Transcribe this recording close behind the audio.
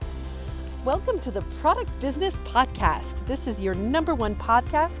Welcome to the Product Business Podcast. This is your number one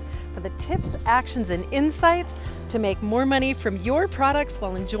podcast for the tips, actions, and insights to make more money from your products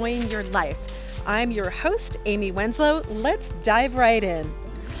while enjoying your life. I'm your host, Amy Wenslow. Let's dive right in.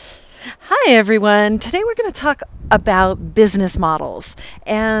 Hi, everyone. Today we're going to talk about business models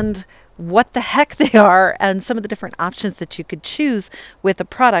and what the heck they are and some of the different options that you could choose with a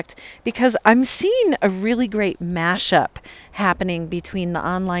product, because I'm seeing a really great mashup happening between the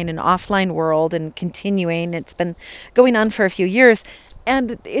online and offline world and continuing. It's been going on for a few years,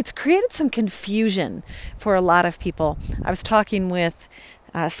 and it's created some confusion for a lot of people. I was talking with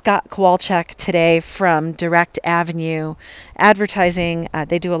Scott Kowalczyk today from Direct Avenue Advertising.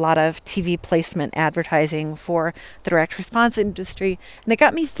 They do a lot of TV placement advertising for the direct response industry, and it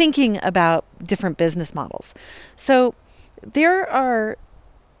got me thinking about different business models. So there are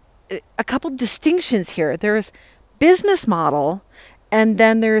a couple distinctions here. There's business model, and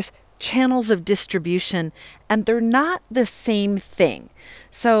then there's channels of distribution, and they're not the same thing.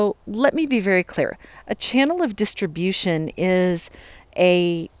 So let me be very clear. A channel of distribution is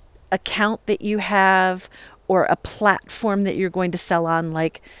a account that you have or a platform that you're going to sell on,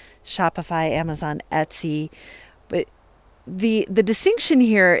 like Shopify, Amazon, Etsy. But the distinction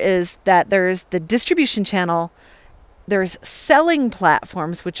here is that there's the distribution channel, there's selling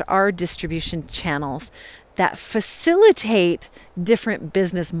platforms, which are distribution channels that facilitate different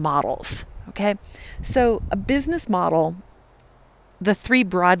business models. Okay, so a business model, the three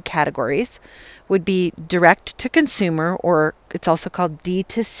broad categories would be direct to consumer, or it's also called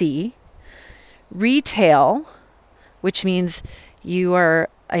D2C, retail, which means you are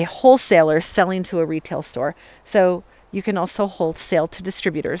a wholesaler selling to a retail store. So you can also wholesale to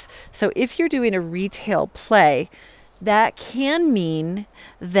distributors. So if you're doing a retail play, that can mean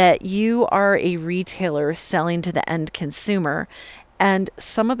that you are a retailer selling to the end consumer. And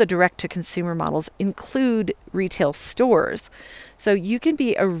some of the direct-to-consumer models include retail stores. So you can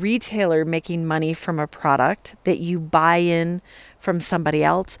be a retailer making money from a product that you buy in from somebody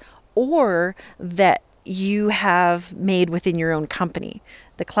else, or that you have made within your own company.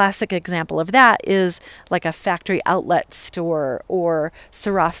 The classic example of that is like a factory outlet store or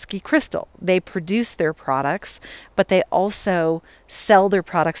Swarovski Crystal. They produce their products, but they also sell their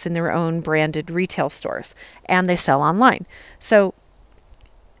products in their own branded retail stores, and they sell online. So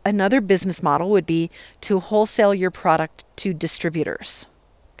another business model would be to wholesale your product to distributors.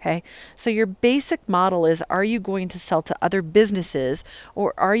 Okay, so your basic model is, are you going to sell to other businesses,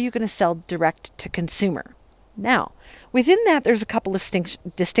 or are you going to sell direct to consumer? Now, within that, there's a couple of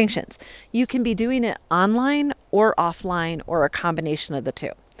distinctions. You can be doing it online or offline, or a combination of the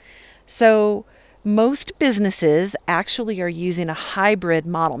two. So most businesses actually are using a hybrid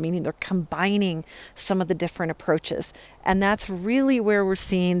model, meaning they're combining some of the different approaches. And that's really where we're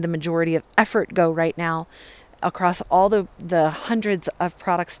seeing the majority of effort go right now across all the hundreds of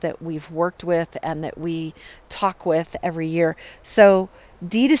products that we've worked with and that we talk with every year. So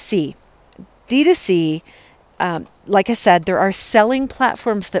D2C, like I said, there are selling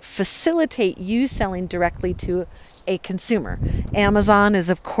platforms that facilitate you selling directly to a consumer. Amazon is,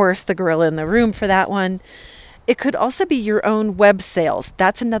 of course, the gorilla in the room for that one. It could also be your own web sales.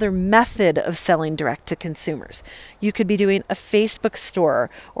 That's another method of selling direct to consumers. You could be doing a Facebook store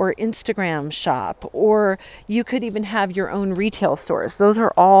or Instagram shop, or you could even have your own retail stores. Those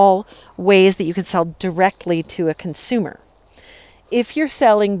are all ways that you can sell directly to a consumer. If you're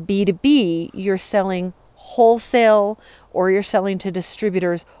selling B2B, you're selling wholesale, or you're selling to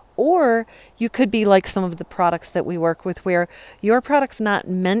distributors, or you could be like some of the products that we work with, where your product's not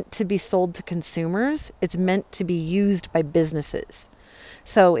meant to be sold to consumers, it's meant to be used by businesses.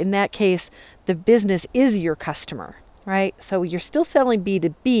 So in that case, the business is your customer, right? So you're still selling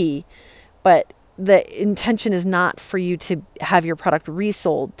B2B, but the intention is not for you to have your product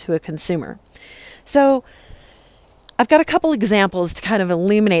resold to a consumer. So I've got a couple examples to kind of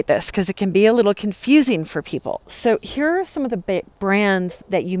illuminate this, because it can be a little confusing for people. So here are some of the brands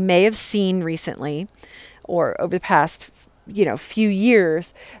that you may have seen recently or over the past few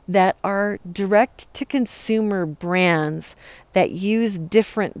years that are direct to consumer brands that use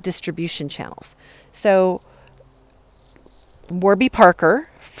different distribution channels. So Warby Parker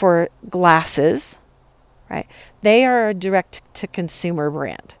for glasses, right? They are a direct to consumer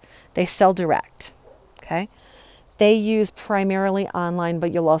brand. They sell direct, okay? They use primarily online,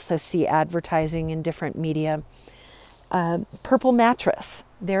 but you'll also see advertising in different media. Purple Mattress,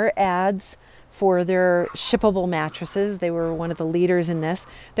 their ads for their shippable mattresses, they were one of the leaders in this.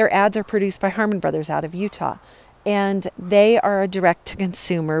 Their ads are produced by Harmon Brothers out of Utah, and they are a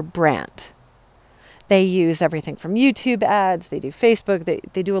direct-to-consumer brand. They use everything from YouTube ads, they do Facebook,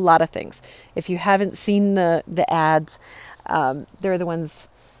 they do a lot of things. If you haven't seen the ads, they're the ones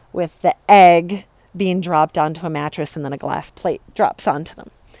with the egg being dropped onto a mattress and then a glass plate drops onto them.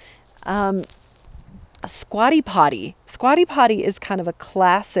 Squatty Potty. Squatty Potty is kind of a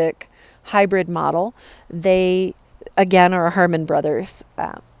classic hybrid model. They, again, are a Harmon Brothers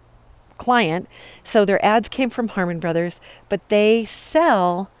client. So their ads came from Harmon Brothers, but they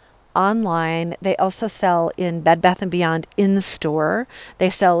sell online. They also sell in Bed Bath & Beyond in-store. They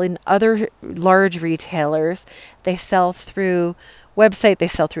sell in other large retailers. They sell through website. They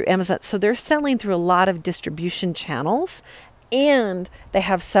sell through Amazon. So they're selling through a lot of distribution channels, and they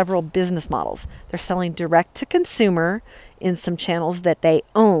have several business models. They're selling direct to consumer in some channels that they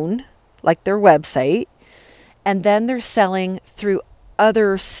own, like their website, and then they're selling through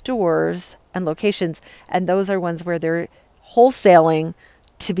other stores and locations, and those are ones where they're wholesaling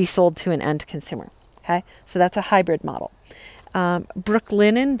to be sold to an end consumer. Okay, so that's a hybrid model.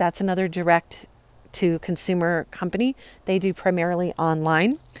 Brooklinen, that's another direct to consumer company. They do primarily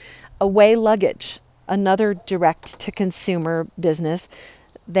online. Away Luggage, another direct to consumer business.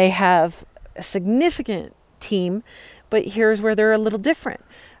 They have a significant team, but here's where they're a little different.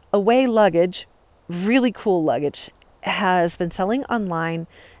 Away Luggage, really cool luggage, has been selling online,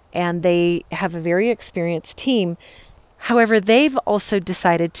 and they have a very experienced team. However, they've also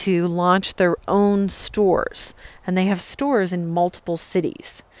decided to launch their own stores, and they have stores in multiple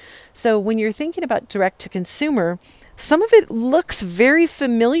cities. So when you're thinking about direct to consumer, some of it looks very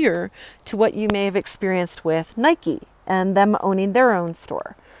familiar to what you may have experienced with Nike and them owning their own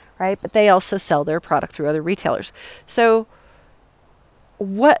store, right? But they also sell their product through other retailers. So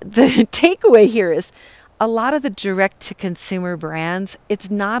what the takeaway here is, a lot of the direct-to-consumer brands,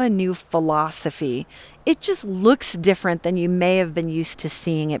 it's not a new philosophy. It just looks different than you may have been used to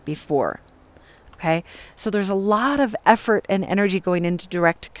seeing it before. Okay, so there's a lot of effort and energy going into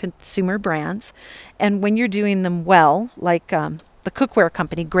direct-to-consumer brands. And when you're doing them well, like the cookware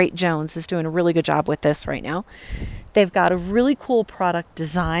company, Great Jones, is doing a really good job with this right now. They've got a really cool product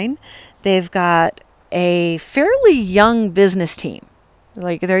design. They've got a fairly young business team.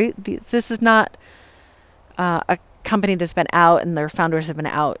 Like this is not a company that's been out and their founders have been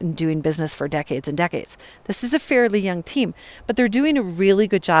out and doing business for decades and decades. This is a fairly young team, but they're doing a really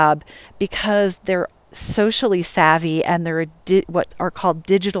good job because they're socially savvy and they're what are called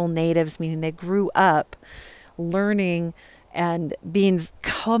digital natives, meaning they grew up learning and being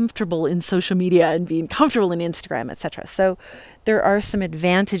comfortable in social media and being comfortable in Instagram, etc. So there are some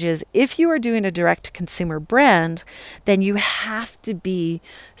advantages. If you are doing a direct consumer brand, then you have to be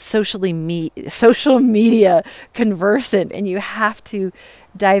social media conversant, and you have to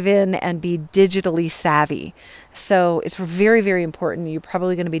dive in and be digitally savvy. So it's very, very important. You're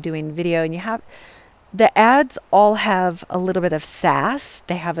probably going to be doing video, and the ads all have a little bit of sass.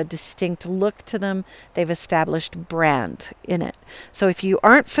 They have a distinct look to them. They've established brand in it. So if you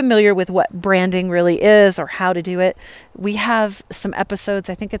aren't familiar with what branding really is or how to do it, we have some episodes.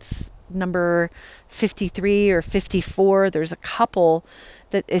 I think it's number 53 or 54. There's a couple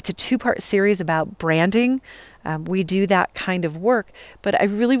that it's a 2-part series about branding. We do that kind of work, but I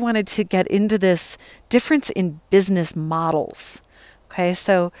really wanted to get into this difference in business models. Okay,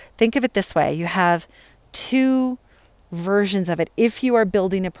 so think of it this way. You have 2 versions of it if you are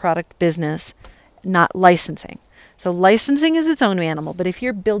building a product business, not licensing. So licensing is its own animal, but if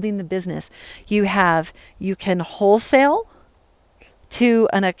you're building the business, you can wholesale to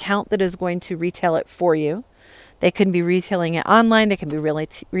an account that is going to retail it for you. They can be retailing it online, they can be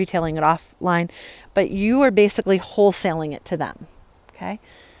retailing it offline, but you are basically wholesaling it to them. Okay?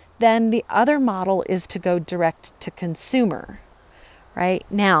 Then the other model is to go direct to consumer. Right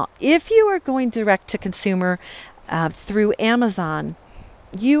now, if you are going direct to consumer through Amazon,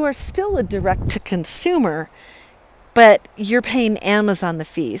 you are still a direct to consumer, but you're paying Amazon the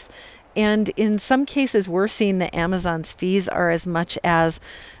fees. And in some cases, we're seeing that Amazon's fees are as much as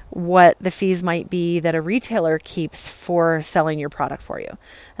what the fees might be that a retailer keeps for selling your product for you.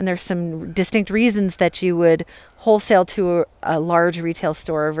 And there's some distinct reasons that you would wholesale to a large retail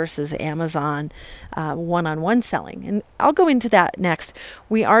store versus Amazon one-on-one selling. And I'll go into that next.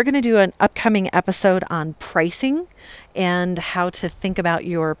 We are going to do an upcoming episode on pricing and how to think about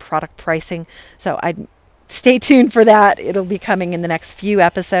your product pricing. So I'd stay tuned for that. It'll be coming in the next few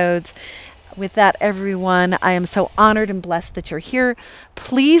episodes. With that, everyone, I am so honored and blessed that you're here.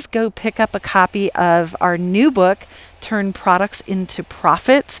 Please go pick up a copy of our new book,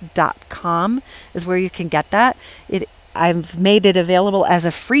 TurnProductsIntoProfits.com is where you can get that. I've made it available as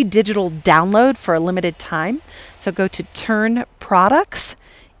a free digital download for a limited time. So go to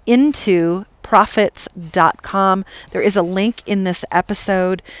TurnProductsIntoProfits.com profits.com. There is a link in this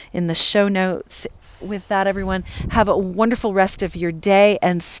episode in the show notes. With that, everyone, have a wonderful rest of your day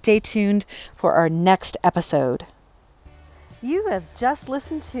and stay tuned for our next episode. You have just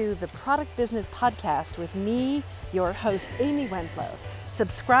listened to the Product Business Podcast with me, your host, Amy Wenslow.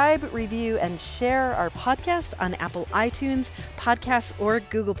 Subscribe, review, and share our podcast on Apple iTunes, Podcasts, or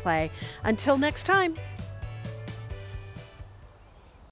Google Play. Until next time.